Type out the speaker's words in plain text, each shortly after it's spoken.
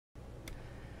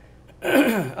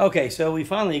Okay, so we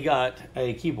finally got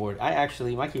a keyboard. My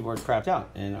keyboard crapped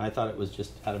out, and I thought it was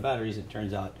just out of batteries. It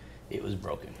turns out it was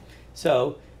broken.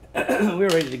 So we're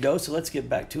ready to go, so let's get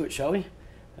back to it, shall we?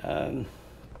 All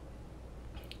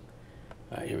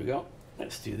right, here we go.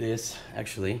 Let's do this.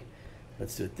 Actually,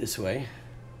 let's do it this way.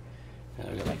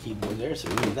 I've got my keyboard there, so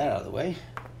we move that out of the way.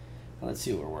 Now let's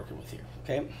see what we're working with here,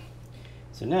 okay?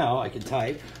 So now I can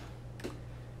type.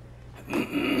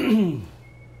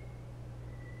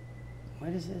 What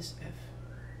is this? F4,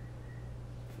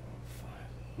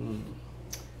 5. I need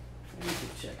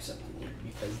to check something here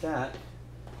because that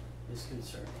is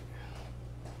concerning.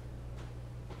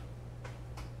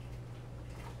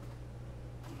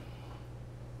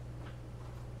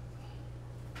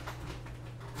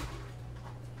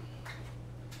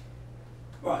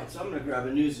 All right, so I'm going to grab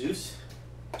a new Zeus.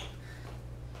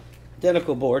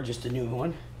 Identical board, just a new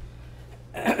one.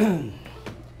 And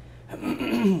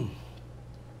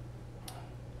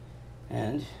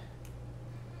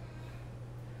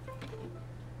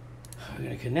we're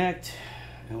going to connect,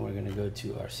 and we're going to go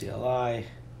to our CLI.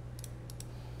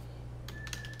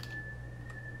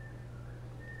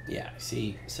 Yeah,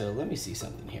 see, so let me see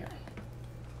something here.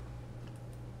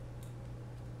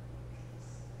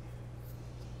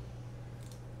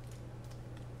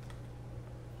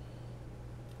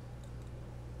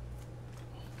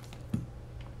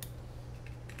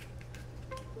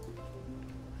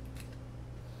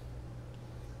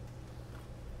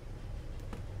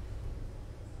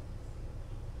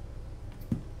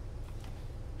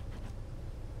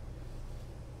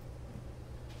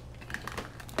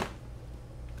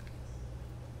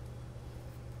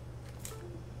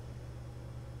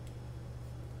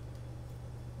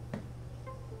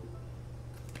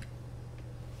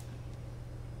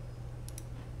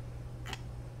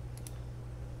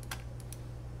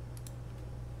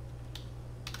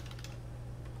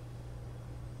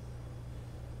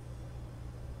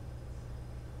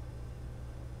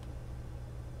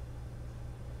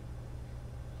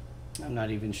 I'm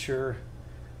not even sure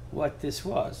what this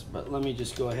was, but let me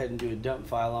just go ahead and do a dump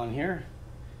file on here,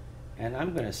 and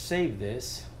I'm going to save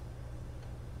this.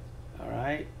 All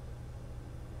right,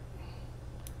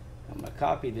 I'm going to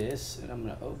copy this, and I'm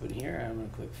going to open here, and I'm going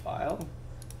to click File,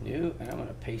 New, and I'm going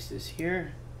to paste this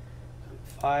here, click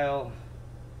File,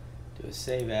 do a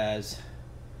Save As,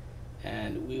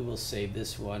 and we will save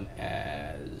this one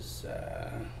as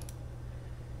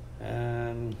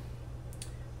let's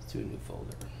do a new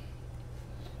folder.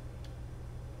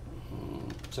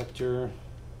 Sector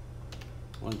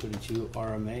 132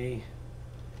 RMA.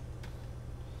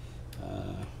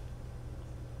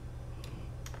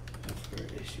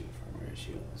 Firmware issue.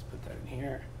 Let's put that in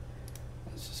here.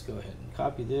 Let's just go ahead and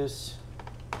copy this.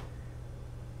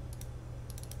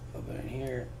 Open it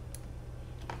here.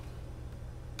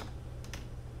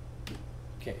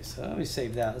 Okay, so let me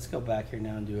save that. Let's go back here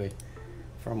now and do a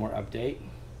firmware update.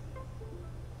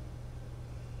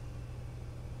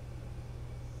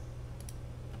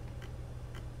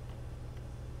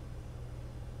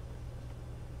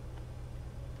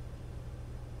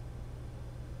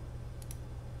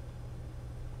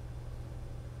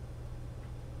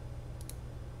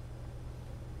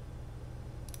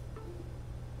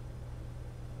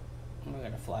 I'm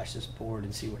going to flash this board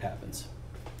and see what happens.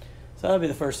 So that'll be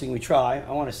the first thing we try.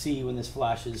 I want to see when this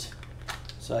flashes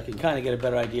so I can kind of get a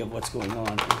better idea of what's going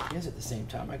on. Yes, at the same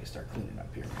time, I can start cleaning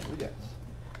up here.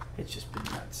 It's just been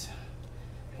nuts.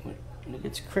 When it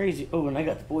gets crazy. Oh, and I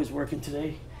got the boys working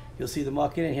today. You'll see them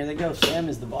walk in, and here they go. Sam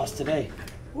is the boss today.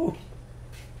 Woo.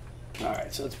 All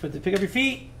right, so let's pick up your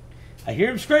feet. I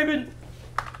hear him scraping.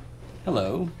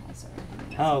 Hello.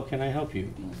 How can I help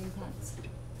you?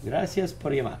 Gracias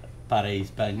por llamar. Para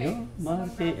español,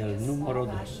 marque el número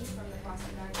 2.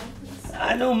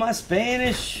 I know my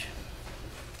Spanish.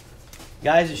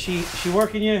 Guys, is she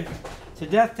working you to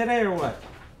death today or what?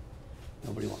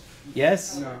 Nobody wants.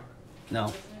 Yes?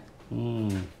 No.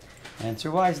 Answer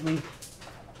wisely.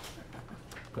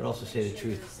 But also say the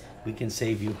truth. We can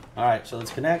save you. All right, so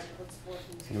let's connect.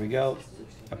 Here we go.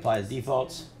 Apply the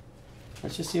defaults.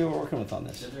 Let's just see what we're working with on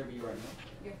this.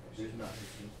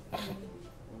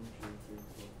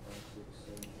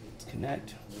 Let's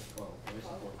connect.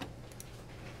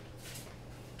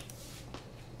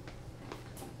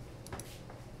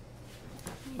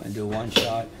 I'm going to do a one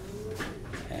shot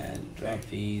and drop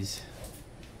these.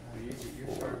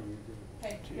 4,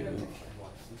 2.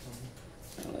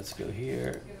 And let's go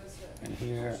here and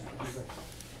here.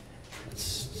 Let's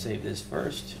save this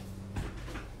first.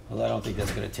 Although I don't think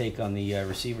that's going to take on the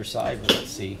receiver side, but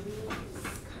let's see.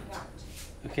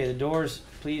 Okay, the doors,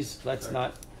 please, let's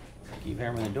not keep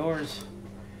hammering the doors.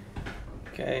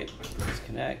 Okay,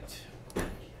 disconnect.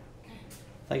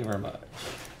 Thank you very much.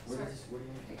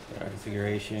 Our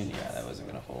configuration, yeah, that wasn't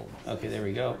gonna hold. Okay, there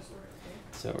we go.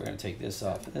 So we're gonna take this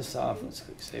off and this off. Let's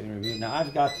click save and review. Now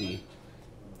I've got the,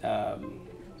 as a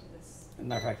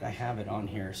matter of fact, I have it on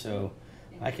here, so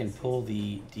I can pull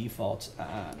the defaults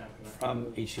from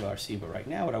HGLRC. But right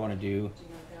now, what I want to do,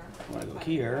 I want to go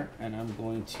here, and I'm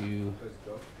going to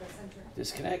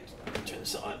disconnect. Turn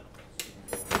this on. Okay.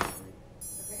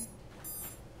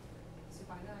 So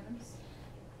find the items.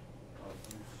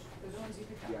 Those are the ones you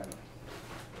picked up.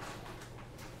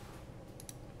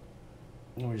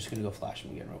 And we're just going to go flash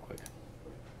them again real quick.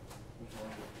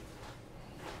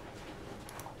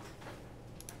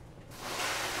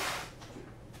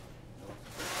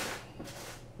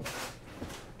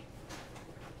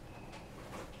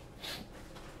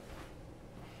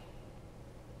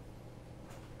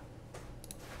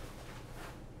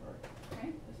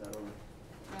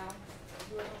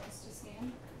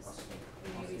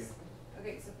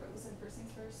 Okay, so listen, first things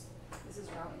first, this is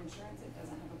route insurance, it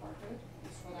doesn't have a barcode.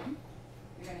 Just hold on.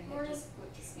 You're gonna hit just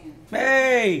click to scan.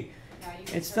 Hey! Now you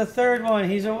can It's the third one.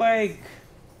 He's awake.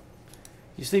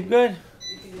 You sleep good?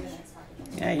 You can do the next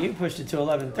package. Yeah, you pushed it to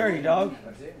 11:30, dog.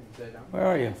 Where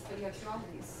are you? But you have two of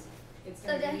these. It's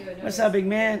gonna give you a notice. What's up, big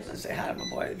man? Say hi to my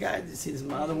boy. The guy, see this is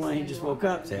my other one. He just woke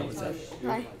up. Say what's up.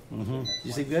 Hi. Did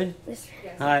you sleep good? Yes.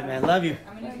 Yes. All right, man. Love you.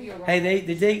 I'm gonna give you a Hey,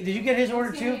 did you get his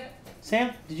order too?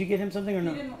 Sam, did you get him something or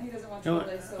no? He doesn't want No,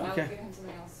 chocolate, so I'll okay. give him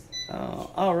something else.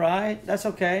 Oh, all right. That's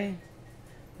okay.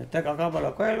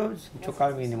 She'll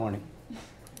call me in the morning.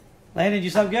 Landon, you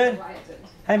slept good? Wyatt did.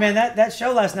 Hey, man, that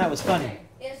show last night was funny. Okay.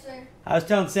 Yes, sir. I was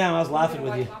telling Sam I was laughing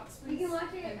with you. We can watch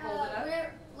it. And fold it up.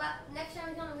 Whenever, next time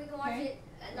we come, we can watch Okay. it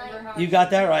at Remember night. how You I got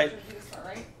that showed you right. how to do this part,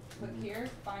 right? Click here,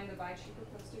 find the buy cheaper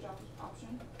postage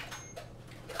option.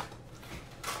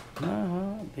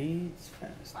 Beats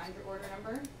fast. Find your order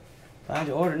number. Find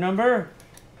your order number.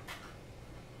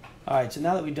 All right, so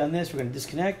now that we've done this, we're going to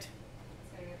disconnect.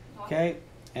 It's gonna get hot. Okay,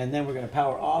 and then we're going to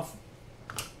power off.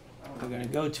 We're going to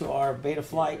go to our beta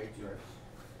flight,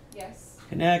 Yes.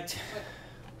 connect,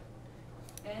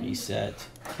 Click in. reset,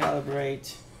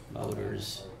 calibrate,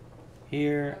 motors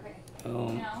here, Okay.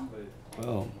 boom, Now,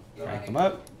 boom. you're Crank them gonna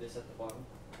up. This at the bottom.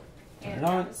 Turn and it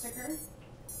on. grab a sticker.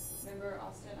 Remember,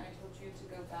 Austin, I told you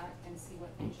to go back and see what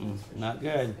they chose for Not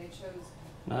stickers. good. They chose.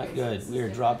 Not okay, good. so We are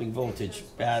it's dropping different. They voltage chose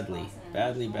first badly, class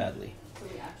badly, international. badly. So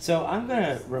we actually So I'm going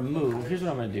to use- remove, here's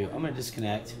what I'm going to do. I'm going to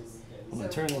disconnect. I'm going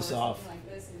to So turn for this something off. like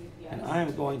this in UPS, And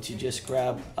I'm going to just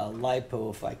grab a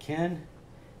LiPo if I can.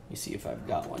 Let me see if I've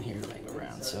got one here laying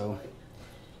around. So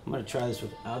I'm going to try this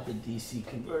without the DC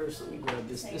converter. So let me grab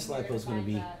this. This LiPo is going to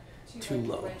be too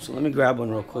low. So let me grab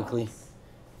one real quickly.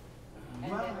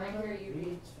 And then right here, you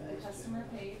read, the customer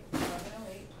paid $11.08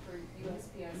 for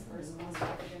USPS First Class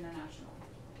Package International.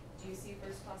 Do you see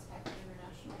First Class Package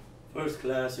International? First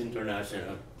class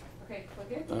international. Okay,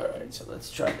 click it. All right, so let's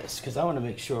try this because I want to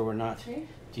make sure we're not Okay.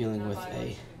 dealing Now with buy one a.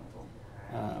 shipping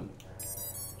label.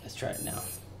 Let's try it now.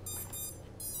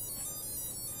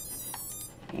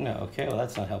 No, okay, well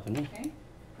that's not helping me. Okay.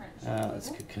 Print shipping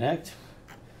Let's label. connect.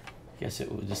 Guess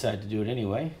it will decide to do it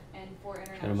anyway. And for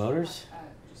international, motors.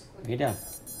 Just click Bring it down.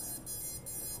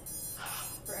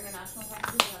 For international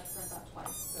packages, you have to print that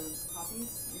twice. So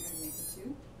copies, you're gonna make it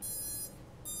 2.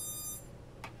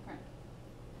 Print.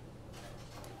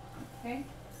 Okay.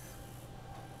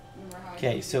 Remember how I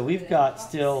Okay, told so you to we've put it in got the box?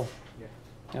 still.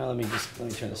 Now let me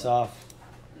turn this off.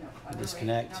 No, other way.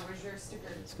 disconnect. Now where's your sticker?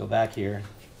 Let's go back here.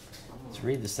 Let's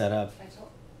read the setup. I told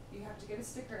you have to get a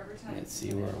sticker every time. Let's see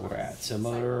You where get a we're box. at. So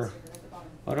Cycle motor- sticker at the bottom.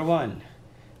 Motor 1,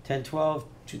 1012,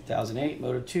 2008.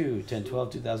 Motor 2,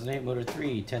 1012, 2008. Motor 3,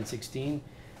 1016,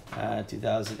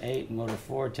 2008. Motor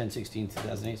 4, 1016,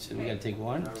 2008. So we got to take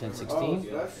one, 1016.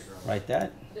 Write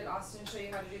that. Did Austin show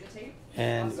you how to do the tape?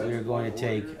 And we're going to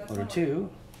take motor 2,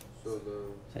 So the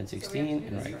 1016,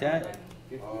 and write that.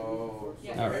 oh,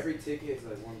 Yeah. so Alright. every ticket is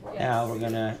like one box. Now we're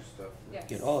going to Stuff. Yes.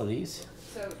 get all of these.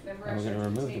 So remember I And we're going showed to you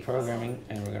remove the tape? programming,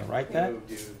 and we're going to write that. Oh,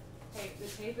 dude. Okay, the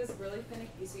tape is really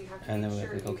finicky, so you have to And then make we're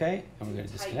sure going to you click OK, and we're going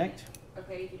to tighten disconnect. it.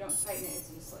 Okay, if you don't tighten it,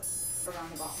 it's useless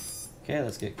around the box. Okay,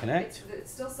 let's get connect.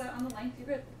 It's still set on the length. You're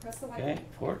good. Press the white Okay, button.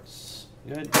 ports,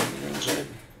 good, everything good.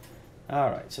 All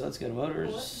right, so let's go to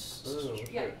motors.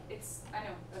 Yeah, it's. I know.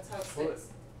 That's how it Pull it. sits,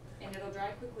 and it'll dry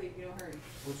quickly if you don't hurry.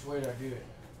 Which way do I do it?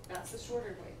 That's the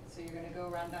shorter way. So you're gonna go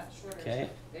around that shorter. Okay.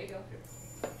 There you go.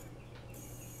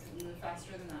 You move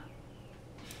faster than that.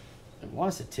 It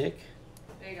wants to tick,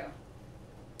 There you go.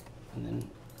 and then,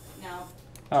 Now.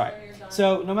 all right. when you're done-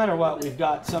 So no matter what, we've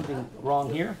got something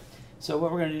wrong here. So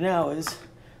what we're gonna do now is,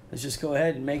 let's just go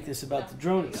ahead and make this about the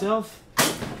drone itself.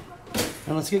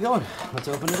 And let's get going. Let's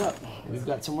open it up. We've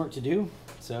got some work to do.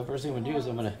 So first thing I'm gonna do is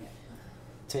I'm gonna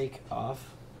take off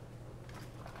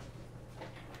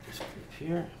this clip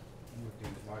here.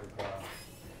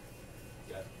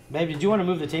 Babe, did you want to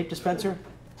move the tape dispenser?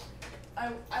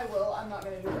 I will. I'm not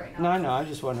gonna do it right No, now. I know. I was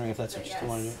just wondering if that's what you still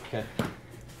want to do. Okay.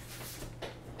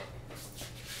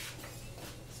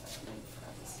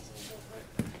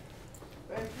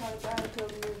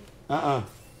 Uh-uh.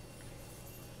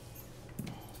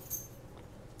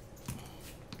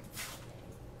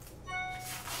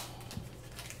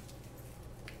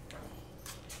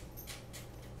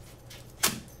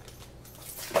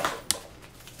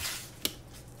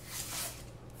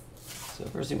 So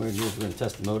first thing we're going to do is we're going to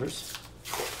test the motors.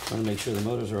 We're going to make sure the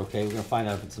motors are okay. We're going to find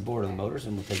out if it's the board or the motors,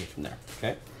 and we'll take it from there.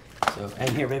 Okay? So, and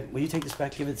here, babe, will you take this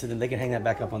back? Give it to them. They can hang that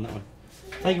back up on that one.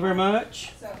 Thank you very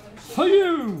much. So I'm gonna For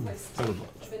you! For the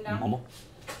Bend down. mama.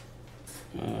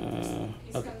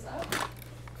 Piece Okay. comes up.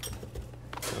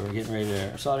 So we're getting ready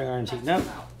to soldering iron heating up. Come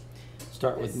out.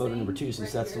 Start with This motor thing number 2 since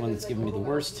right that's the here, one there's that's like giving me the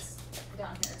little worst. welds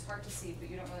down here. It's hard to see, but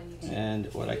you don't really need to.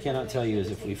 And what I You cannot make tell you sure is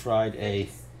the if we tape fried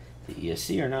fits. the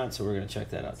ESC or not, so we're going to check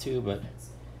that out too, but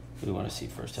we want to see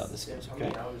first how this goes, How okay?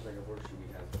 many hours like a work should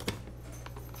we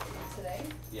have? Today?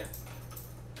 Yeah.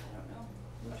 I don't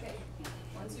know. Okay,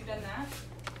 once you've done that,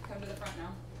 come to the front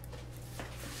now.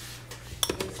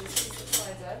 There's this piece that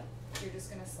slides up. You're just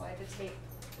gonna slide the tape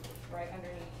right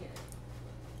underneath here.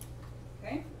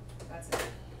 Okay? That's it.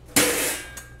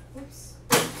 Oops.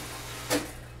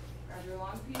 Grab your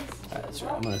long piece. That's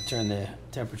right. I'm going to turn the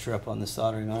temperature up on the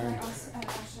soldering iron.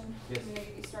 Ashton, Yes. I'm gonna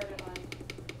get you started on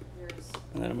yours.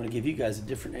 And then I'm going to give you guys a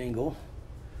different angle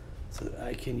so that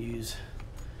I can use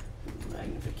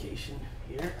magnification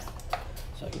here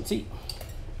so I can see.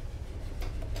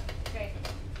 Okay,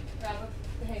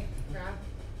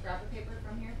 grab a paper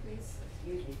from here, please.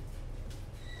 Excuse me.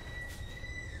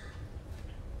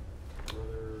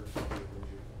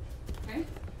 Okay?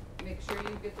 Make sure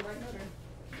you get the right motor.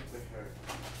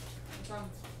 What's wrong?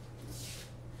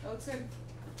 Oh, looks good.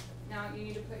 Now you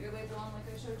need to put your label on like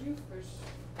I showed you. There's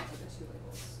two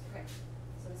labels. Okay.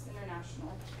 So it's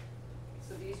international.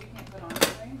 So these you can't put on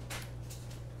anyway.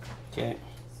 Okay,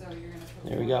 So you're gonna put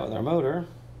there we one go with our motor.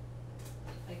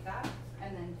 like that,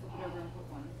 and then flip it over and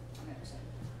put one on the other side.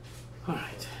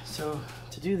 Alright, so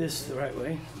to do this the right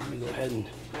way, let me go ahead and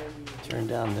turn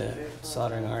down the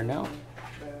soldering iron now.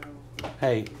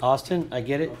 Hey, Austin, I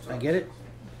get it,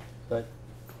 but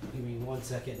give me 1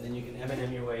 second, and then you can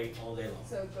M&M your way all day long.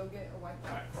 So go get a white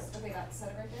box. Okay, that's set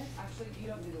it right there. Actually, you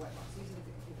don't do the white box. Use it with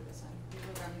the computer this time. You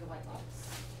go grab me the white box.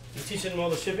 You teaching them all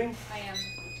the shipping? I am.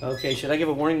 Okay, should I give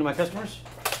a warning to my customers?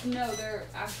 No, they're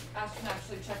Ashton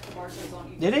actually checked the barcodes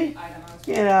on each Did he? item. I was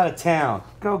Get out of town.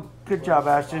 Go, good job,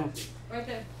 Ashton. right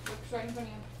there. Looks right in front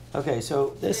of you. Okay,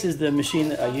 so this is the machine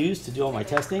that I use to do all my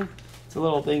testing. It's a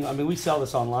little thing, I mean, we sell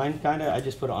this online, kinda. I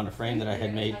just put it on a frame that I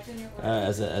had made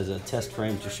as a test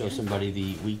frame to show somebody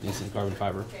the weakness in carbon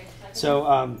fiber. Okay. type it So, in.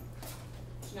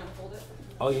 Now hold it.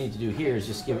 all you need to do here is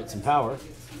just give it some power,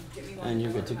 Get me one. and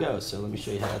you're good to go. So let me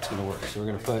show you how that's gonna work. So we're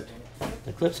gonna put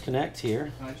the clips connect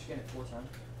here, No, you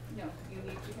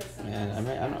need because sometimes. and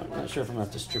I'm not sure if I'm gonna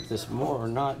have to strip this more or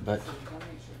not, but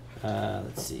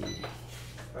let's see.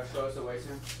 Show us the way,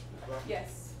 sir.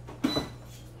 Yes.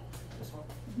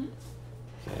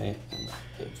 Okay, and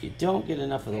if you don't get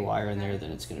enough of the wire in there,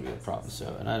 then it's going to be a problem.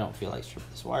 So, and I don't feel like stripping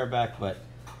this wire back, but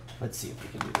let's see if we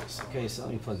can do this. Okay, so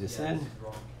let me plug this in.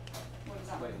 What is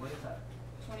that? Wait, what is that?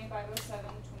 2507,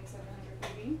 2700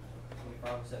 PV.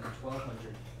 2507,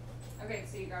 1200. Okay,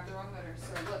 so you grabbed the wrong motor.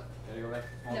 So look. Gotta go back to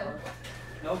small No. part?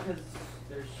 No, because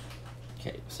there's.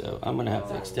 Okay, so I'm going to have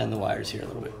to extend the wires here a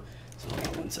little bit. So hold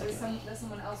on 1 second. Does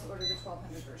someone else order the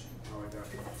 1200 version? Oh, I got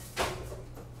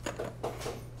it.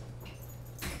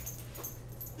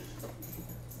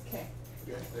 Okay.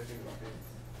 Good. I think it's okay.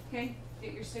 Okay,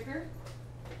 get your sticker.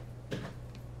 And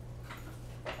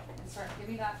start, give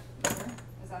me that motor.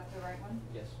 Is that the right one?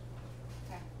 Yes.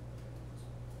 Okay.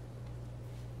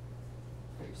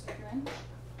 Put your sticker in. Now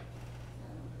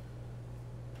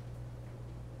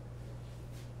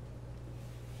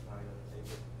I gotta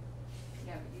take it.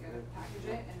 Yeah, but you gotta package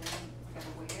it and then you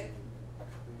gotta weigh it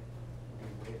We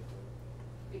can wait for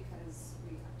it. because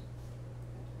we have to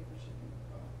pay for shipping.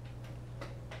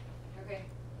 Okay,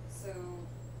 so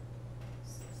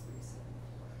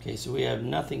 637. Okay, so we have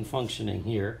nothing functioning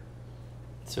here.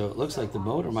 So it looks like the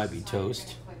motor might be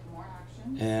toast. You're gonna click more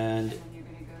actions, And then you're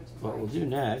gonna go to what we'll white. do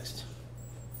next,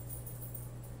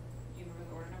 Do you remember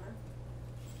the order number?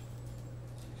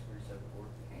 6374.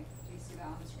 Okay, do you see that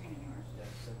on the screen anywhere?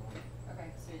 Yeah, 700. Okay,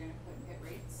 so you're gonna click get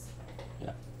rates.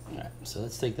 yeah, all right, so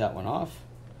let's take that one off.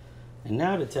 And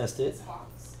now to test it, This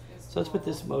box is so let's put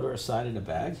this full motor aside in a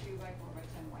bag.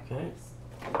 2x4x10 white Okay. box.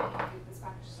 This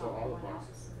package is So not all the white one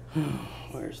boxes ounce.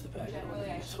 Where's the bag?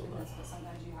 Generally, I ship Hold in on. this, but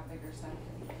sometimes you have bigger stuff and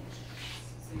you can ship this.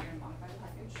 So you're gonna modify the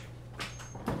package.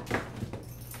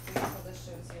 Wait until this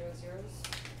shows 0 zeros.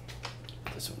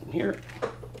 This one in here.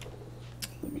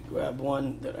 Let me grab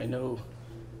one that I know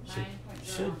 9.0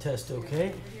 should ounces. test So you're gonna okay.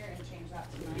 go over here and change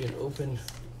that to Maybe 9 an open.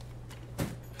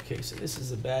 Okay, so this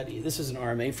is a bad. This is an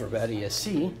RMA for a bad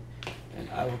ESC, and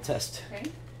I will test Okay,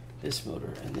 this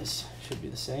motor, and this should be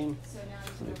the same. so now you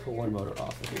Let come me over pull here. one motor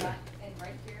off of here. That, and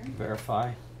right here,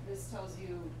 Verify. this tells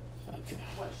you Okay.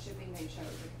 what shipping they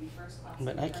chose. It could be first class.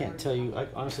 But I can't tell you. I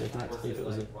honestly I cannot What's tell you if it it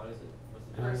was a. like? What is it? What's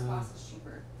the First Uh, class is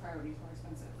cheaper, priority's more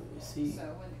expensive. Let me see. So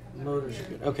when it comes Motors over are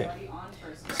here, good. Okay. it's already on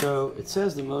first class. So you it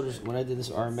says the have to motors. change When I did this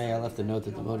RMA, I left a note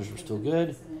that the motors were still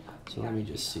good. So let me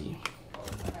just see. Okay,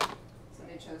 so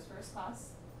they chose first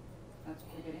class, that's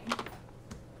what you're getting,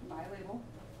 buy a label,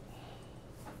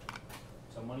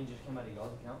 So money just came out of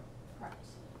y'all's account? correct.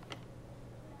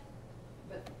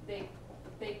 But they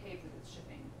pay for the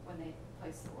shipping when they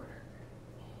place the order,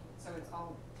 so it's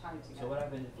all tied together. So what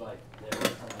happened if like there was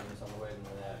something that's on the way and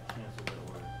then that canceled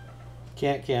the order?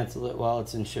 Can't cancel it while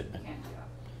it's in shipment. Can't do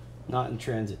that. Not in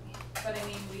transit. But I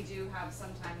mean, we do have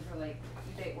sometimes where like,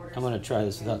 they order. I'm gonna something try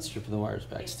this without and stripping the wires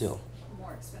back it's still.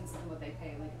 more expensive than what they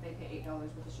pay, like if they pay $8,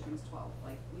 but the shipping's 12,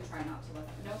 like, we try not to let,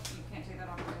 nope, you can't take that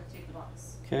off, you have to take the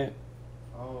box. Okay.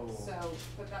 Oh. So,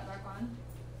 put that back on,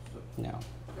 Now,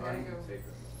 we gotta go.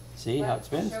 see how it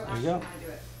spins? Show There you go. Ashton how to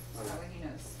do it, so that way he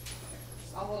knows.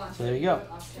 So I'll hold on to So it. there you go. do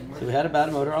it, Austin. So we had a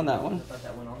bad motor on that I one. thought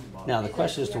that went on the bottom. Now the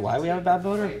question as to why we have a bad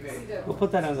motor, Right, see the- we'll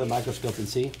put that under the microscope and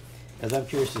see, as I'm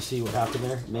curious to see what happened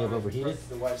there. It may have overheated.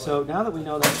 So now that we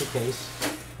know that's the case,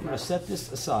 I'm gonna set this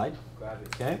aside, Grab it.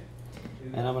 okay?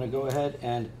 And I'm gonna go ahead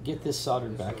and get this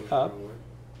soldered back up. Which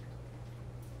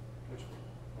one?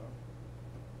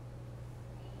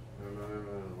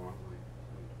 No.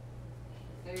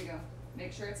 There you go,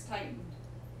 make sure it's tightened.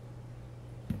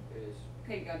 It is.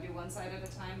 Okay, you gotta do one side at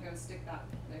a time, go stick that,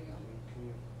 there you go. Can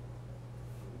you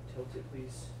tilt it,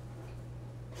 please?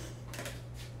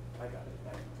 I got it.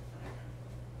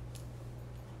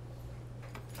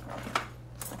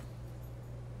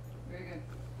 Very good,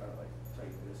 Gotta like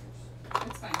tighten this.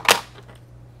 it's fine.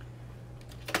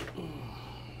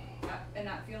 And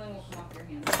that feeling will come off your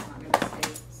hands, it's not gonna stay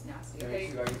nasty, okay?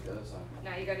 You gotta get the other side.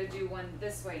 Now you gotta do one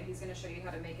this way, and he's gonna show you how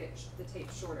to make it, the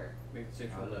tape shorter. Make the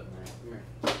tape shorter. Come here.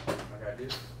 I gotta do.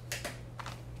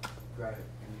 Grab it.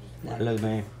 And you just. Now look,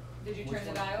 man. Did you Which turn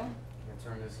the one? dial? And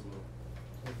turn this a little.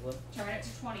 Take a look. Turn it to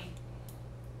 20. I can't.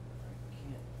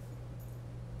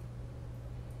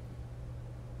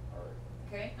 Alright.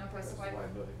 Okay, now press the white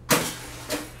button. button.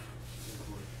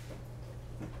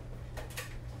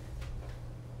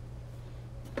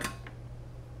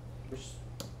 Which,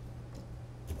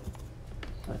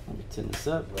 All right, let me tin this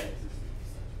up.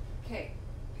 Okay,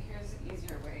 here's an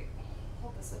easier way.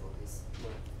 Hold this up, please.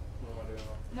 What am I doing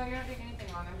wrong? No, you're not doing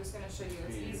anything wrong. I'm just gonna show you.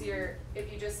 It's easier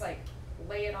if you just like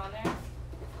lay it on there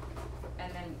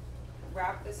and then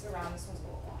wrap this around. This one's a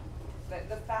little long. But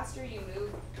the faster you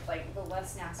move, like the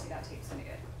less nasty that tape's gonna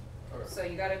get. Okay. So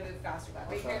you gotta move faster that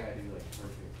way. I thought I Here, had to do like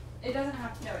perfect. it doesn't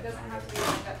have to, no, it doesn't have to be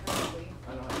lined up perfectly.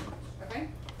 I know how to do this. Okay?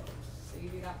 So you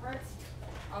do that part.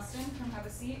 Austin, come have a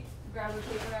seat. Grab the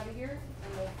paper out of here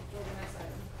and we'll go to the next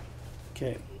item.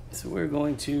 Okay, so we're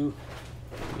going to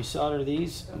resolder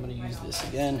these. I'm gonna use this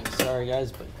again. Sorry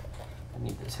guys, but I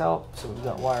need this help. So we've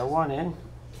got wire 1 in.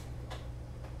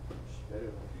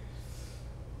 Better.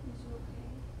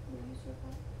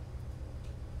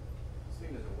 This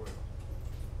thing doesn't work.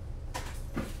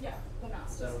 Yeah, the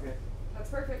mouse. Is that okay? That's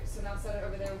perfect. So now set it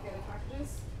over there with the other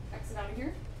packages. Exit out of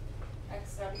here.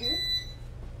 Exit out of here.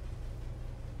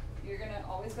 You're gonna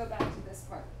always go back to this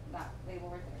part, that label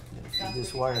right there. Yeah, That's feed what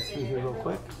this you wire typed in through your here real number,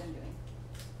 quick. what you've been doing.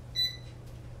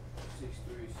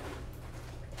 636.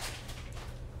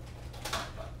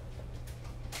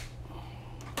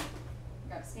 You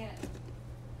gotta scan it.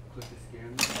 Click the scan.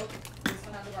 Nope, this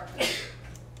one has a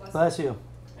barcode. Bless you.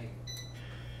 thank you.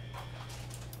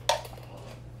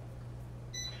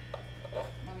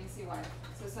 Let me see why.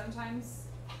 So sometimes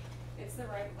it's the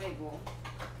right label.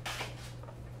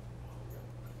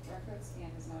 Barcode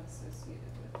scan is not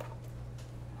associated with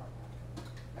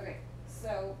PowerPoint. Okay,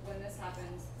 so when this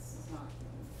happens, this is not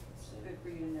good for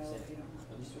you to know that you don't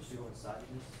have Are we supposed to go inside this?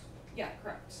 Yeah,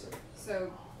 correct.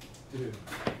 So Dude.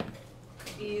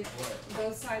 these,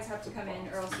 both sides have to come in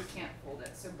or else you can't hold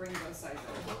it, so bring both sides in.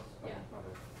 Yeah, My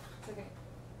bad. it's okay.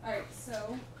 Alright,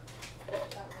 so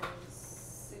that was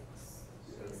 6,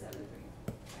 3, 7, 3.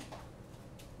 Okay.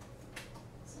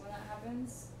 So when that happens,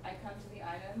 happens, I come to the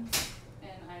items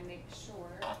and I make sure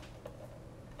I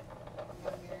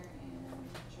go here and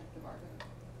check the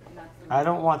barcode. And that's the I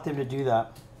don't want them to do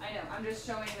that. I know, I'm just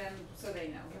showing them so they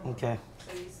know. Okay.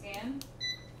 So you scan,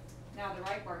 now the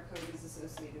right barcode is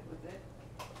associated with it.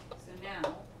 So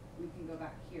now we can go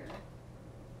back here.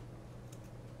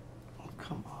 Oh,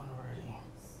 come on already.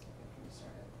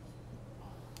 Restart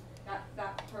it.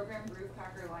 That program Groove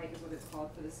Packer Lite is what it's called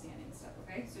for the scanning stuff,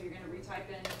 okay? So you're gonna retype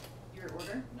in your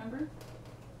order number.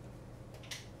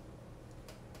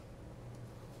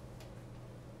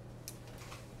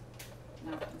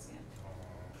 Now it can scan.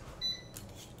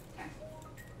 Okay.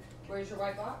 Where's your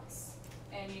white box?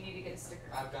 And you need to get a sticker.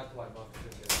 I've got the white box.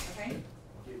 Okay?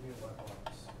 Give me a white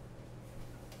box.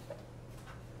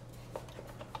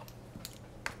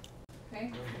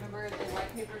 Okay, remember the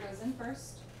white paper goes in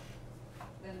first,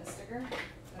 then the sticker,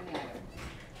 then the item.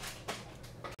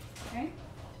 Okay?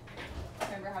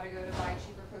 Remember how to go to buy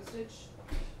cheaper postage?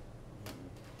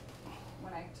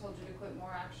 When I told you to put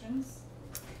more actions,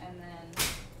 and then,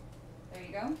 there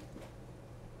you go.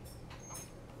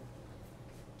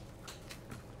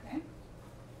 Okay?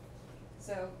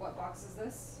 So what box is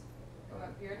this? Go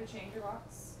up here to change your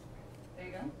box. There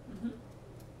you go.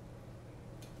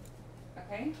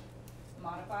 Okay?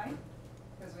 Modify,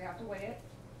 because we have to weigh it.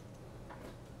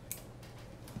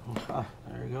 Okay,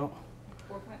 there you go.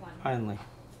 4.1. Finally.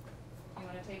 You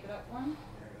want to tape it up for him?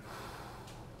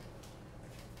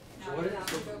 So Now what you is have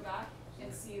it? to go back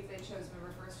and see if they chose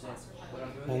member first class or What I'm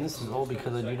pilot. doing And this is all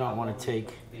because I do not want to take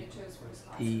They chose first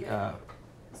class. the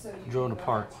So you can drone go back,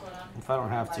 apart. scroll down, If I don't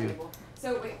have apply to, label.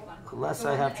 So wait, hold on. the less The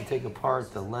I one have that to take gave you apart,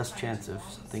 first the was less assigned chance too of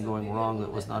long, something so going maybe wrong a that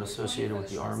little was bit not under 20 associated for with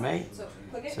the the short RMA. side. So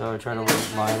click it, So I try to and then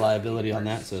limit my measure liability on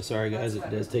that. first. So sorry guys, it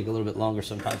That's does what- take a little bit longer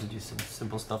sometimes to do some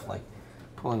simple stuff like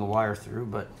pulling a wire through,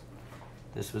 but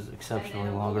this was exceptionally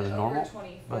a little longer bit than over normal.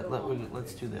 20 for But the long one.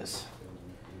 let's do this.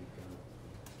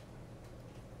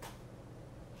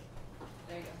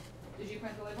 There you go. Did you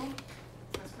print the label?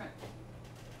 Press print.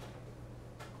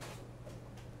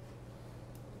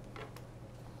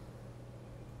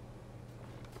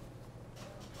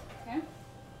 Okay,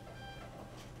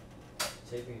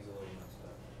 Taping's a little messed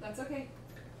up. that's okay.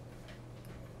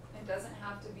 It doesn't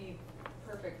have to be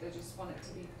perfect, I just want it to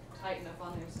be tight enough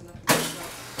on there so nothing comes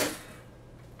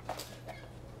out.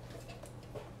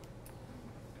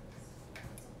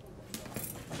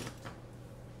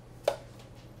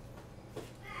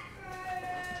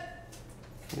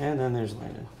 And then there's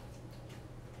Landon.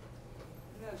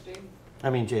 No, Jade. I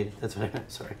mean Jade, that's what I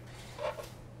meant, sorry.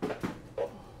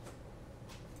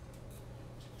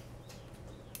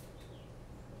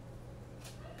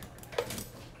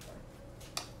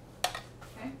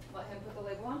 Okay, let him put the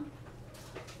label on.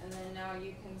 And then now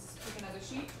you can pick another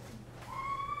sheet.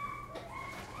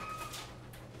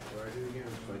 Do I do it again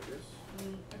like this?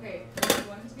 Okay, you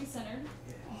want it to be centered,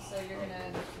 so you're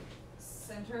gonna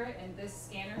center it in this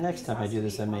scanner. Next piece time I has do to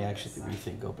this, be I may on actually this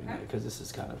side. rethink opening it Okay? because this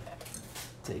is kind of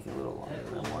taking a little longer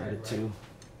than I wanted it to.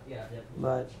 Yeah, definitely.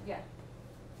 But Yeah,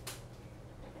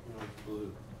 No,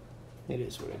 blue. it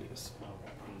is what it is.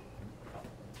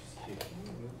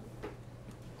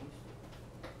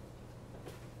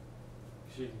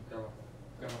 She can go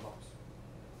my box.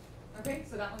 okay,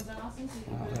 so that one's done, Austin, so you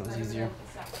can Oh, put it that was right over easier. there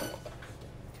with the stack.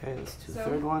 Okay, let's do the So-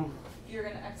 third one. You're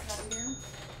gonna exit out of here,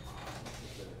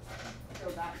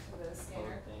 go back to the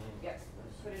scanner. Yep,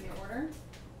 put in your order.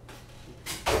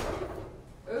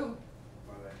 Ooh,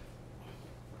 My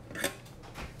bad.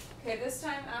 okay, this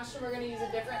time, Ashton, we're gonna use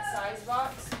a different size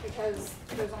box because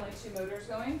there's only 2 motors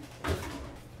going.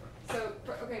 So,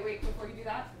 okay, wait, before you do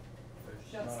that,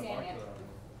 don't scan yet.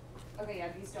 Okay, yeah,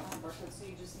 these don't have barcodes, so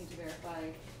you just need to verify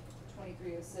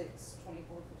 2306,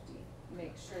 2450.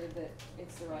 Make sure that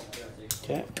it's the right one.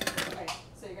 Okay. Okay,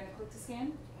 so you're gonna click to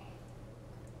scan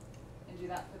and do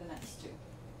that for the next 2.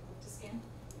 Click to scan,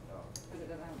 because it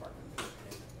doesn't have a barcode.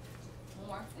 One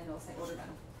more, and it'll say order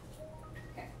done.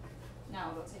 Okay,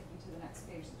 now it'll take you to the next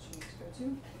page that you need to go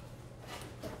to.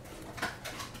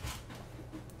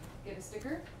 Get a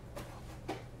sticker,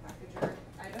 package your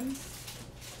items.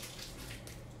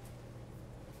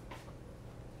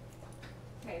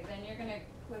 Okay, then you're gonna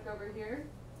click over here,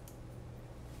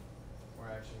 More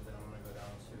actions, then I'm gonna go down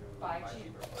to buy buy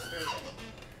cheaper. cheaper. There you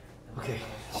go. Okay,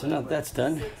 so now that that's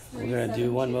done, we're gonna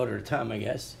do one motor at a time, I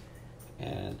guess.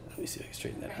 And let me see if I can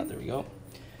straighten that out. There we go.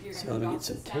 You're So gonna let me drop get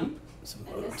some this down, tape, some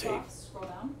and motor this tape. box, scroll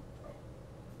down.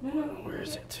 No, Where is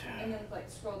right it? here. And then like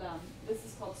scroll down. This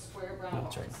is called square brown Oh,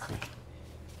 box. that's right.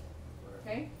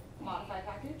 Okay, modify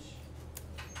package.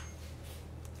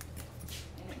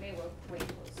 And it may look way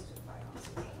close to 5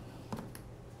 ounces.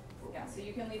 Yeah, so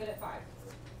you can leave it at 5.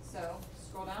 So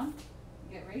scroll down,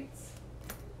 get rates.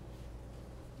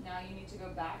 Now you need to go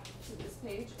back to this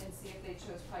page and see if they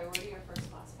chose priority or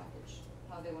first class package,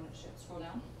 how they want it shipped. Scroll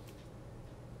down.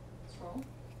 Scroll.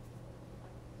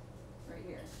 Right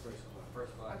here.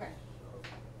 First class. Okay.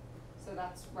 So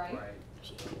that's right. Right.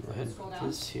 So go ahead and Scroll put down.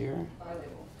 this here. By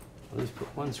label. At least put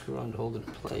one screw on to hold it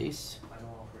in place. I know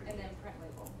all three. And then print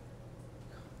label.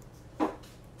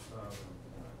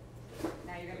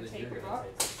 Now you're gonna Then take you're your gonna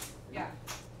box. Yeah.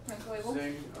 Print the label.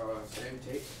 Same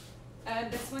tape.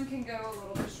 This one can go a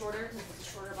little bit shorter because it's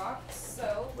a shorter box.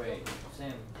 So Wait,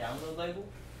 Sam, download label?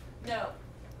 no.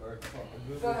 Or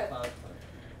Google Go ahead. Cloud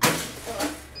Go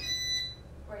up.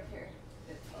 Right here.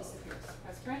 It disappears.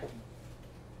 Press print.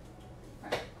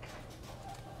 Print.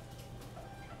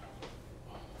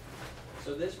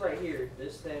 So this right here,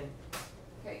 this thing,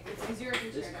 Okay, it's easier if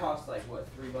you this turn it costs like what,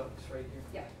 $3 right here?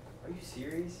 Yeah. Are you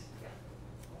serious? Yeah.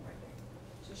 Oh my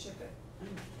god. Just ship it.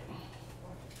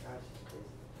 Gosh, it's crazy.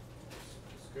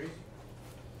 It's crazy.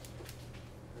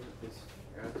 This,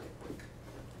 yeah.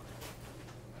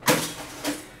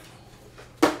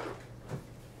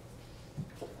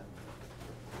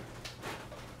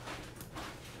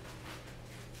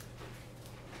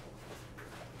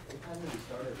 What time did we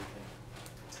start everything?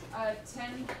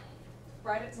 10.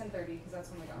 Right at 10:30 because that's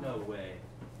when we got No home. way.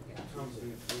 Yeah.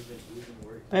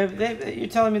 We've been working. You're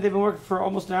telling me they've been working for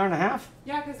almost an hour and a half?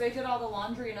 Yeah, because they did all the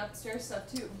laundry and upstairs stuff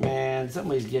too. Man,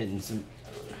 somebody's getting some.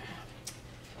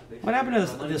 What happened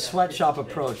to the sweatshop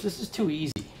approach? This is too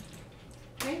easy.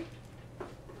 Okay.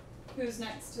 Who's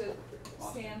next to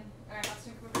Stan? All right,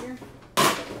 Austin, come over here.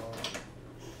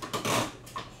 I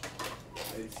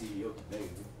didn't see you today.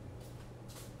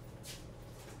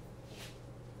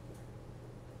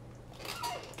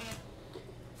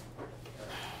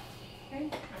 Okay,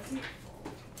 have a seat.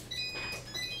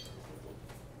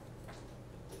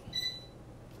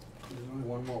 There's only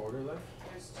one more order left?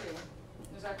 There's 2.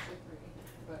 There's actually 3,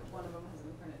 but one of them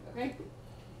hasn't been printed. Okay.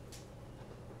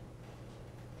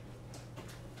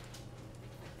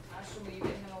 Ashton, will you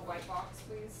get him a white box,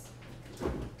 please?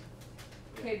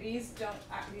 Okay, these don't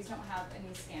have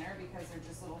any scanner because they're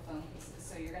just little phone pieces.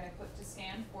 So you're gonna click to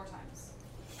scan 4 times.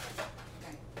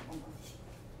 Okay, one more.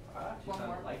 I actually One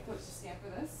kinda more. like Click to this. scan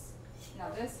for this. Now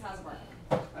this has a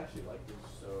barcode. I actually like this.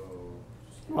 So.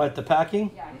 What, the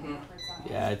packing? Yeah, I think that works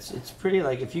out. Yeah, it's pretty,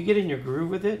 like, if you get in your groove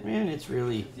with it, man, it's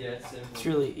really Yeah, it's simple. it's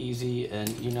really easy, and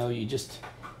you know, you just,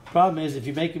 problem is if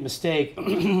you make a mistake, All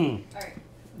right.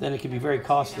 then it can be very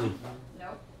costly.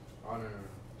 Nope. Oh, no.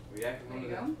 We have to There go you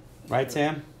to go. Right,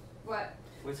 Sam? What?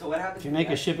 Wait, so what happens If you make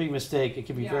a shipping mistake, it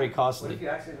can be Yeah. very What costly. if you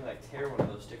accidentally like tear one of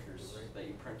those stickers that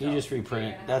you print You out? just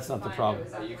reprint it. That's not the problem.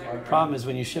 Oh, you can The problem is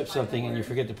when you ship something and you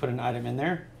forget to put an item in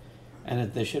there,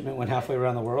 and the shipment went halfway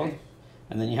around the world,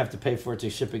 and then you have to pay for it to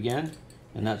ship again,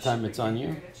 and that time it's on You're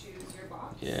you. gonna choose your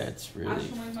box. Yeah, it's really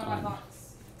Ashton, where's my white fun.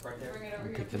 box? Right there. Bring it over I'm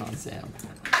here. picking on please. Sam.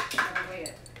 Gotta weigh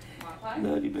it. Modify.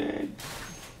 Love you, babe.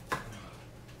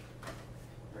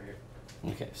 Right here.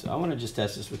 Okay, so I want to just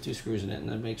test this with 2 screws in it and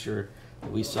then make sure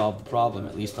that we solve the problem,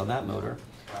 at least on that motor.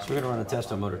 So we're going to run a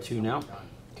test on motor 2 now.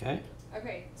 Okay.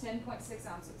 Okay, 10.6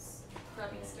 ounces.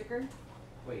 Grabbing sticker.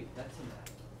 Wait, that's in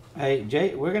that. Hey,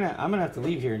 Jay, I'm going to have to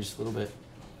leave here in just a little bit.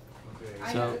 Okay.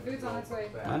 I So- know the food's on its way.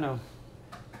 I know.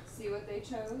 See what they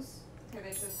chose. Okay, they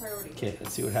chose priority. Okay,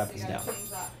 let's see what So happens you now. gotta change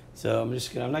that. So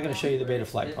I'm not going to show you the beta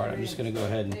flight part. I'm just going to go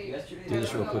ahead and They- do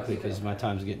this real quickly because my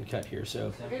time's getting cut here.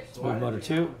 So Okay. let's move motor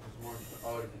 2.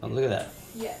 Oh, look at that.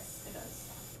 Yes, it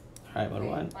does. All right, motor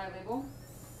 1. By label.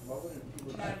 Gotta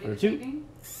do Motor the 2. shipping.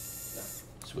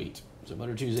 Sweet. So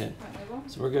motor 2's in. Print label.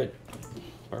 So we're good.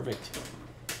 Perfect.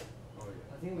 I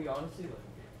think we honestly like.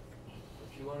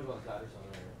 If you want to go inside or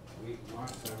something, we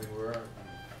Honestly, I mean, we're.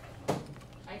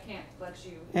 I can't let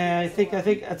you. Yeah, I think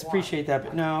I'd appreciate that,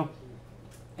 but no.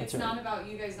 It's That's all not right. about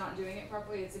you guys not doing it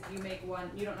properly. It's if you make one,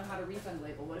 you don't know how to refund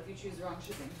label. What if you choose the wrong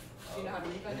shipping? Do you know how to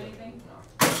refund anything?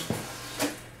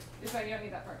 It's fine. You don't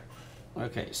need that part.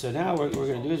 Okay, so now what we're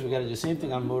going to do is we got to do the same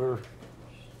thing on motor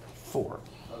 4.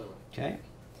 Other way. Okay.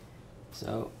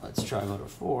 So let's try motor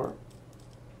 4.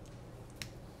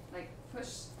 Like push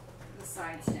the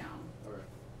sides down.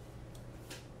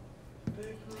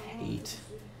 I hate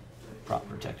prop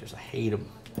protectors. I hate them.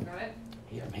 Got it?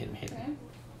 Hate them, hate them, hate Okay. them.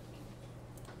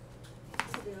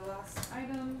 This will be the last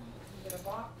item. You get a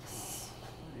box.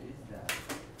 What is that?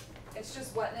 It's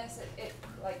just wetness. It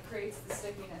like creates the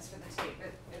stickiness for the tape.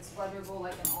 It's weatherable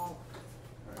like in all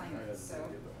climates. So.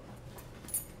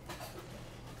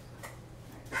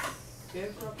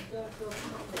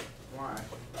 Why?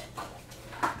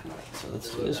 So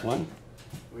let's do this one.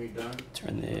 We done?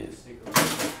 Turn the. Stick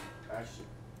Actually,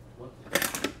 what?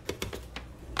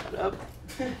 up.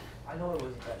 I know it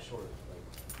wasn't that short.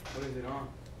 Like, What is it on?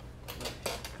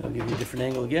 I'll give you a different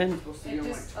angle again. Supposed to be And on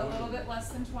just like a 20. little bit less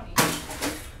than 20.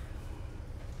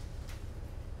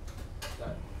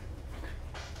 that.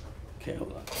 Okay,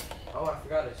 hold on. Oh, I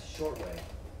forgot it's short way.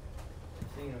 I'm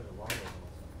thinking it was a long way.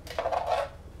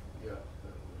 Yeah.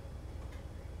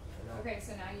 I know. Okay,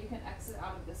 so now you can exit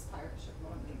out of this pirate ship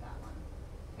mode and leave that one.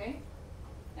 Okay?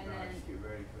 And Now I then, just get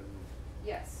ready for the.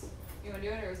 yes. You want to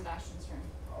do it, or is it Ashton's turn?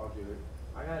 I'll do it.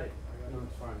 I got it. No,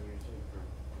 it's fine. You're taking from.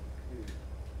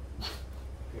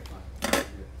 Okay,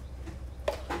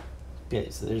 fine. Okay,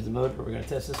 so there's the motor. We're going to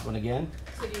test this one again.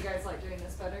 So do you guys like doing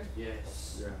this better?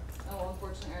 Yes. Yeah. Oh, well,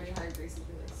 unfortunately, I already hired Gracie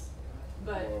for this.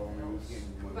 But, Well, I mean, we can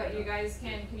move but it you up. guys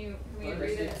can we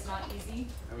agree that it's not easy?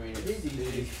 I mean, It is it's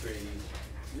easy. pretty easy.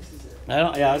 This is it. I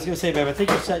don't. Yeah, I was going to say, babe, I think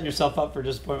you're setting yourself up for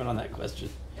disappointment on that question.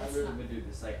 I It's really not. would do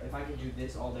this. Like, if I could do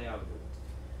this all day, I would do it.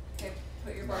 Okay,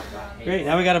 put your barcode on. Great.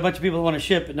 Now we got a bunch of people that want to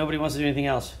ship, but nobody wants to do anything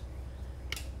else.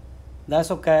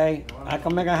 That's okay. I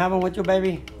can make it happen with you,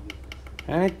 baby.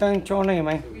 Anything you need,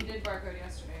 man. We did barcode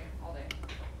yesterday, all day.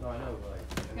 No, I know, but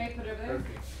like. Okay, put it over there.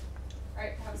 Perfect.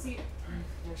 Alright, have a seat.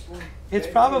 Next one. It's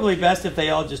probably best if they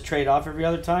all just trade off every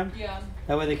other time. Yeah.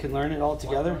 That way they can learn it all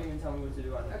together. Don't even tell me what to do.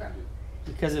 I know what Okay. to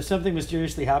do. Because if something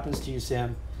mysteriously happens to you,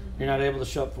 Sam, you're not able to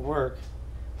show up for work,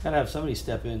 gotta have somebody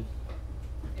step in.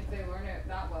 If they learn it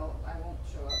that well, I won't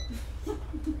show up.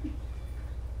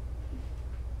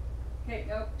 Okay,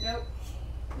 nope.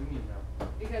 What do you mean no?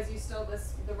 Because you still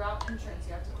the route entrance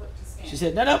you have to click to scan. She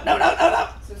said, no.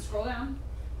 So scroll down,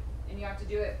 and you have to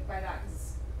do it by that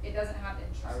because it doesn't have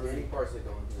I entrance. really parts that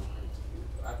don't do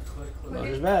I have to click.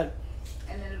 Motor's bad.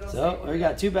 And then it'll say. So we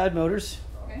got 2 bad motors,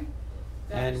 Okay.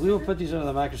 and we will put these under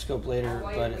the microscope later,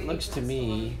 but it looks to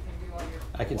me,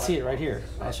 I can see it right here.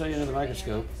 I'll show you under the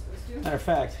microscope. Matter of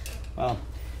fact, well,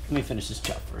 let me finish this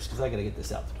chop first because I gotta get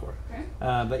this out the door. Okay.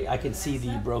 But I can see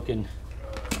the broken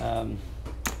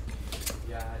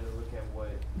Yeah, I had to look at what.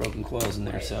 broken coils in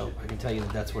there, so I can tell you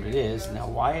that that's what it is. Now,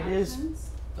 why it is,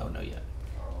 don't know yet.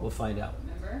 We'll find out.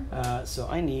 Remember? So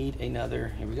I need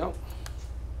another. Here we go.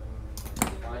 Do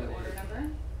you remember the order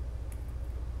number?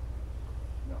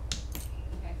 No.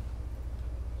 Okay.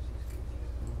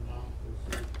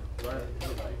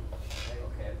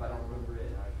 Okay, if I don't remember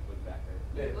it, I look back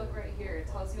at it. You look right here. It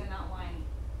tells you in that line.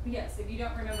 Yes, if you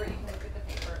don't remember, you can look at the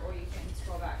paper or you can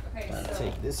scroll back. Okay, I'm gonna so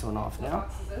take this one off what now.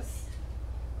 box is this?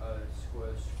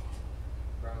 Squish,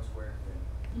 brown square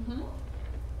thing.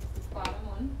 Mm-hmm. Bottom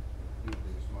one. You think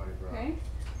it's mighty brown. Okay.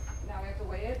 Now we have to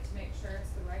weigh it to make sure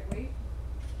it's the right weight.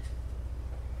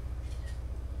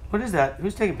 What is that?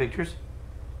 Who's taking pictures?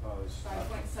 Oh, it's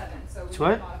 5.7. So we It's can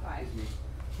what? modify. It's me.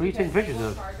 What are you taking pictures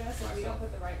of? Charge us if we don't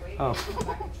put the right weight. Oh. They will come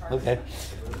back and charge Okay.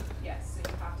 us. Yes,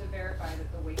 so you have to verify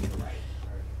that the weights are right.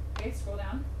 Okay, scroll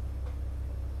down.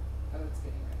 Oh, it's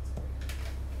getting right.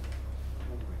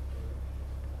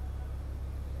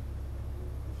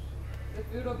 The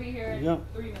food will be here There in you go.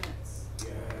 3 minutes.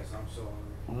 Yes, I'm so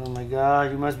hungry. Oh my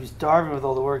God, you must be starving with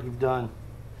all the work you've done.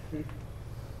 No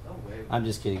way. I'm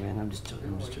just kidding, man. I'm just joking.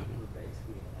 I'm just joking.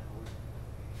 Basically an hour.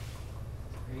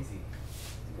 It's crazy.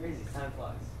 It's crazy. Time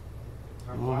flies.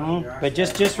 I'm fine. You're But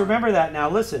just actually remember that now.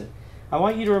 Listen, I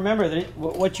want you to remember that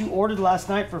what you ordered last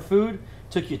night for food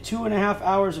took you 2.5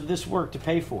 hours of this work to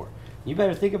pay for. You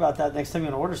better think about that next time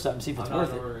you're gonna order something. See if it's I'm worth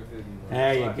not it. ordering food anymore.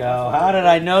 There you That's go. why- How did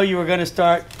I know you were gonna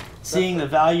start seeing the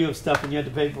value of stuff and you had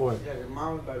to pay for it? Yeah,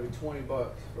 mine was about to be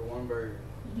 $20 for one burger.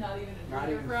 Not even a Not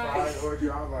junior even fry. 5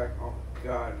 or I was like, oh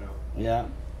God, no. Yeah.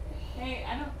 Hey,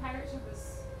 I don't. Pirate ship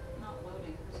is not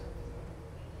loading for some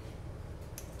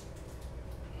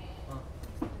reason.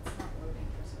 Huh. It's not loading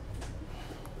for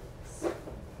some reason.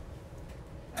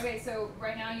 Okay, so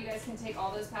right now you guys can take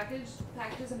all those packages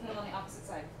and put them on the opposite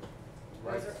side.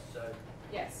 Right Those are- side.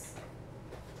 Yes.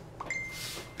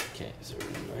 Okay, so we're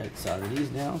gonna go ahead and solder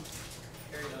these now.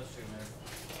 Carry those two, man.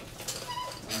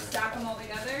 And stack them all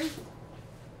together.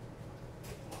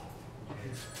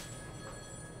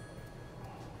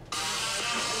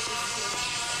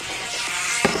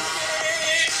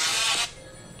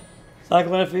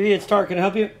 Cyclone FPV, it's Tarek. Can I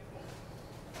help you?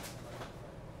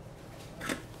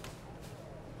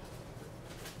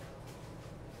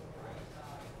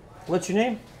 What's your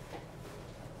name?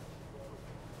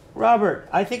 Robert.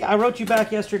 I think I wrote you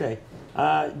back yesterday.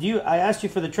 I asked you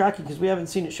for the tracking because we haven't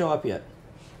seen it show up yet.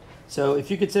 So if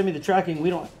you could send me the tracking, we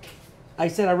don't. I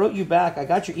said I wrote you back. I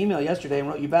got your email yesterday and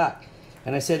wrote you back.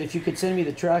 And I said if you could send me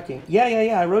the tracking. Yeah.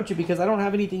 I wrote you because I don't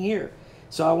have anything here.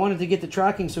 So I wanted to get the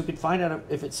tracking so we could find out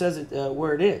if it says it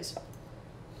where it is.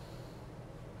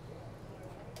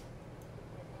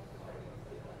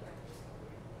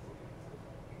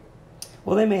 Well,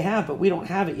 Well, they may have, but we don't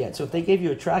have it yet. So if they gave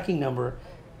you a tracking number,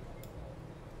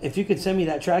 if you could send me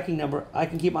that tracking number, I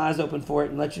can keep my eyes open for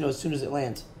it and let you know as soon as it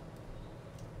lands.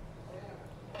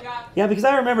 Yeah. Yeah, because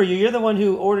I remember you. You're the one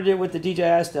who ordered it with the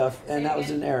DJI stuff, and that was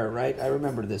an error, right? I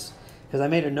remember this because I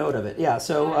made a note of it. Yeah,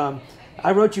 so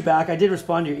I wrote you back. I did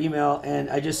respond to your email, and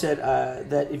I just said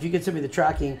that if you could send me the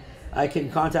tracking, I can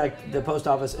contact the post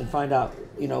office and find out,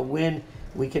 you know, when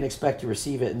we can expect to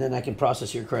receive it, and then I can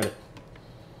process your credit.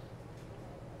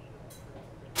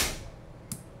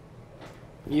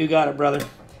 You got it, brother.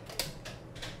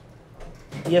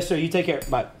 Yes, sir. You take care.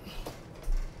 Bye.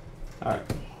 All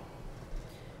right.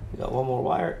 We got one more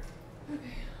wire. Okay.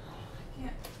 I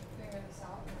can't figure this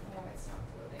out. Why it's not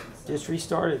floating. So. Just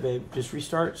restart it, babe. Just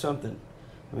restart something.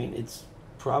 I mean, it's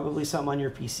probably something on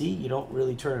your PC. You don't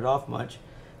really turn it off much.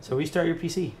 So restart your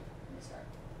PC. Restart.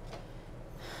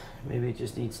 Maybe it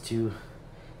just needs to,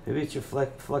 maybe it's your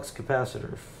flux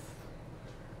capacitor.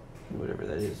 Whatever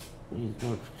that is. You need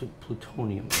more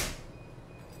plutonium.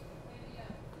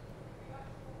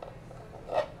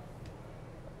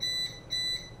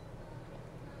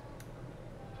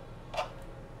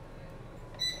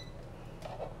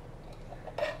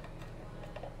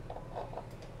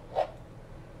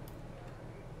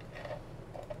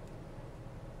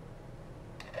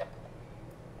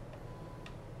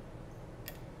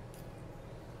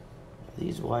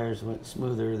 These wires went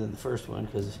smoother than the first one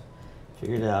because I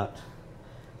figured out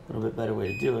a little bit better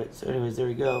way to do it. So anyways, there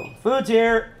we go. Food's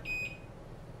here!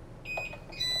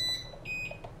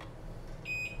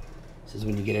 This is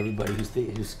when you get everybody who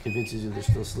convinces you they're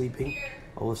still sleeping.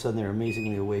 All of a sudden they're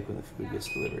amazingly awake when the food gets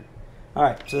delivered.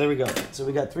 Alright, so there we go. So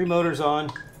we got 3 motors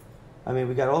on. I mean,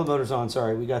 we got all the motors on,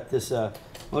 sorry. We got this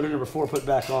motor number 4 put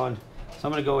back on. So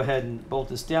I'm going to go ahead and bolt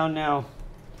this down now.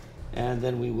 And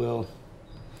then we will...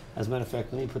 As a matter of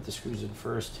fact, let me put the screws in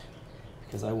first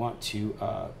because I want to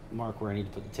mark where I need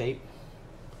to put the tape.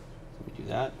 Let me do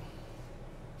that.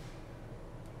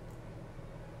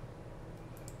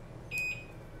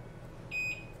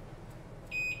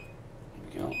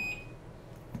 There we go.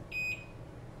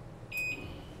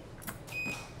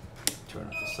 Turn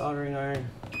off the soldering iron.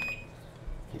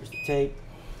 Here's the tape.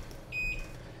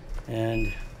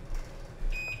 And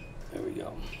there we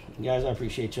go. Guys, I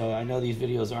appreciate y'all. I know these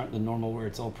videos aren't the normal where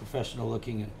it's all professional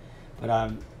looking, but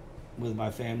I'm with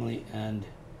my family and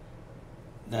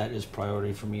that is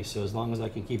priority for me. So as long as I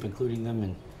can keep including them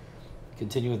and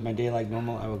continue with my day like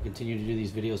normal, I will continue to do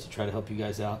these videos to try to help you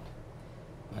guys out.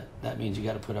 But that means you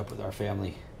got to put up with our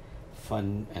family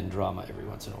fun and drama every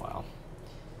once in a while.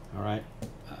 All right.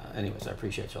 Anyways, I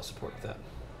appreciate y'all support with that.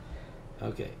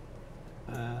 Okay.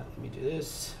 Let me do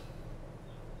this.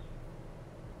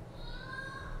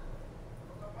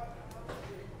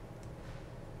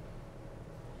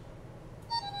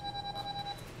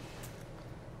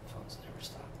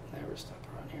 Never stop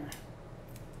around here.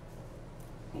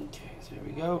 Okay, so there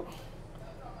we go.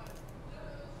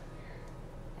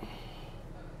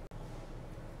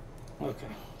 Okay,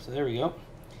 so there we go.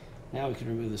 Now we can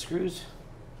remove the screws.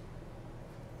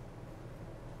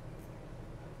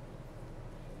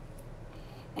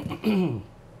 I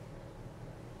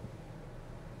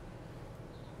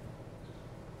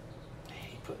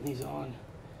hate putting these on.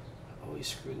 I always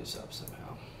screw this up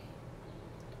somehow.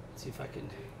 Let's see if I can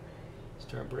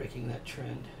start breaking that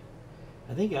trend.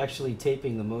 I think actually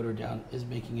taping the motor down is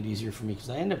making it easier for me because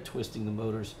I end up twisting the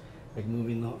motors, like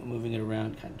moving it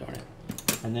around, kind of darn it.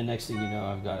 And then next thing you know,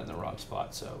 I've got it in the wrong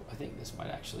spot. So I think this might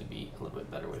actually be a little bit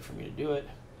better way for me to do it.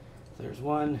 So there's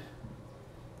one.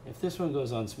 If this one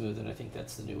goes on smooth, then I think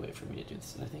that's the new way for me to do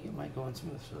this. And I think it might go on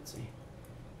smooth, so let's see.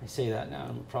 I say that now,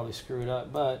 I'm probably screw it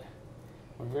up, but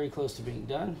we're very close to being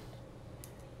done.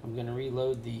 I'm gonna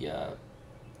reload the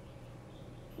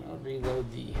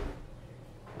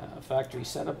factory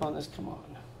setup on this. Come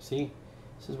on, see,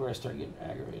 this is where I start getting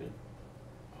aggravated.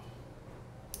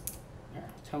 There,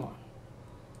 come on,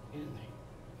 get in there.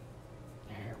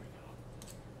 There we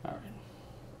go. All right.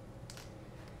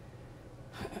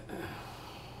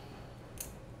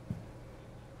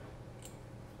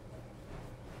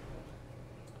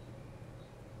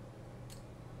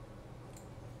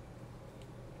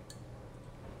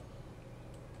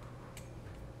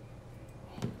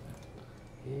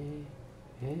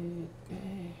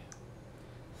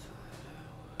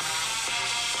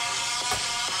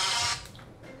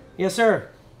 Yes, sir.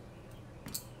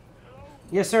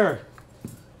 Yes, sir.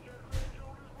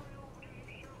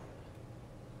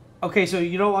 Okay, so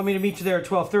you don't want me to meet you there at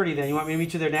 12:30 then? You want me to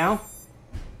meet you there now?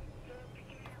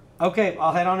 Okay,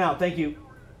 I'll head on out. Thank you.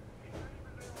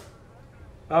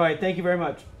 All right, thank you very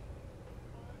much.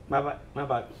 Bye-bye.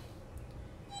 Bye-bye.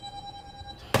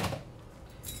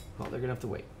 Well, they're gonna have to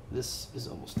wait. This is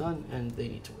almost done, and they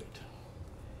need to wait.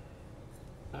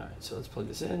 All right, so let's plug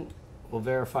this in. We'll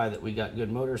verify that we got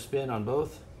good motor spin on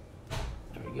both.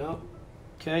 There we go.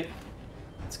 Okay,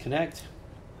 let's connect.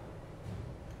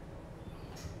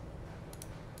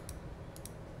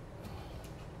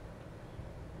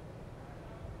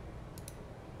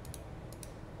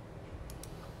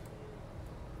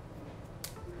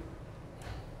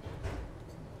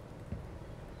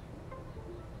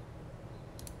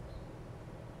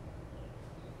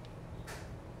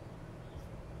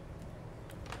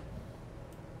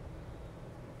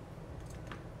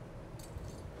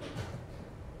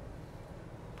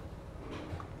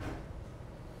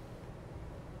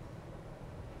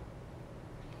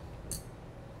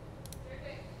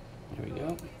 There we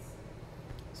go.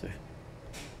 So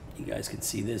you guys can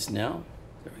see this now.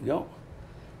 There we go.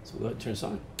 So we'll go ahead and turn this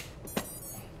on.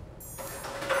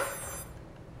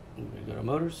 We're going to go to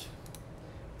motors.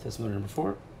 Test motor number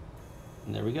 4.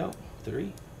 And there we go.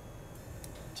 3,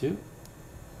 2,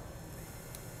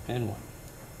 and 1.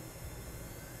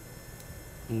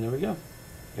 And there we go.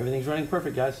 Everything's running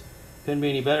perfect, guys. Couldn't be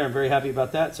any better. I'm very happy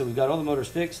about that. So we've got all the motors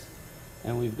fixed,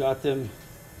 and we've got them.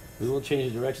 We will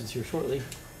change the directions here shortly.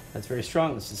 That's very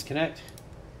strong. Let's disconnect.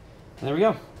 And there we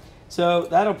go. So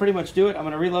that'll pretty much do it. I'm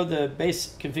going to reload the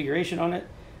base configuration on it.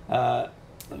 Let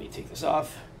me take this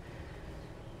off.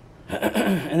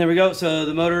 And there we go. So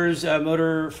the motors,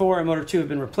 motor 4 and motor 2 have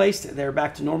been replaced. They're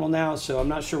back to normal now. So I'm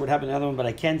not sure what happened to the other one, but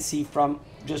I can see from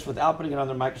just without putting it on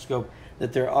the microscope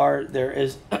that there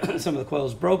is some of the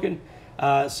coils broken.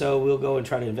 So we'll go and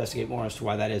try to investigate more as to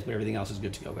why that is, but everything else is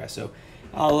good to go, guys. So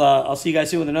I'll see you guys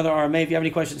soon with another RMA. If you have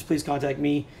any questions, please contact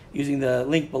me using the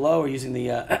link below or using the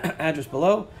address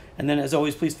below. And then, as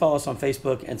always, please follow us on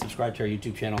Facebook and subscribe to our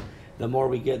YouTube channel. The more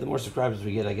we get, the more subscribers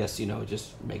we get, I guess, you know, it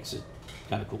just makes it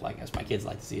kind of cool, I guess. My kids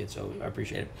like to see it, so I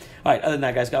appreciate it. All right, other than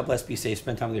that, guys, God bless, be safe,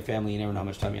 spend time with your family. You never know how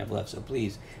much time you have left, so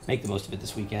please make the most of it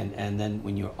this weekend. And then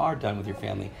when you are done with your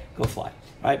family, go fly.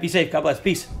 All right, be safe. God bless.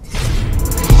 Peace.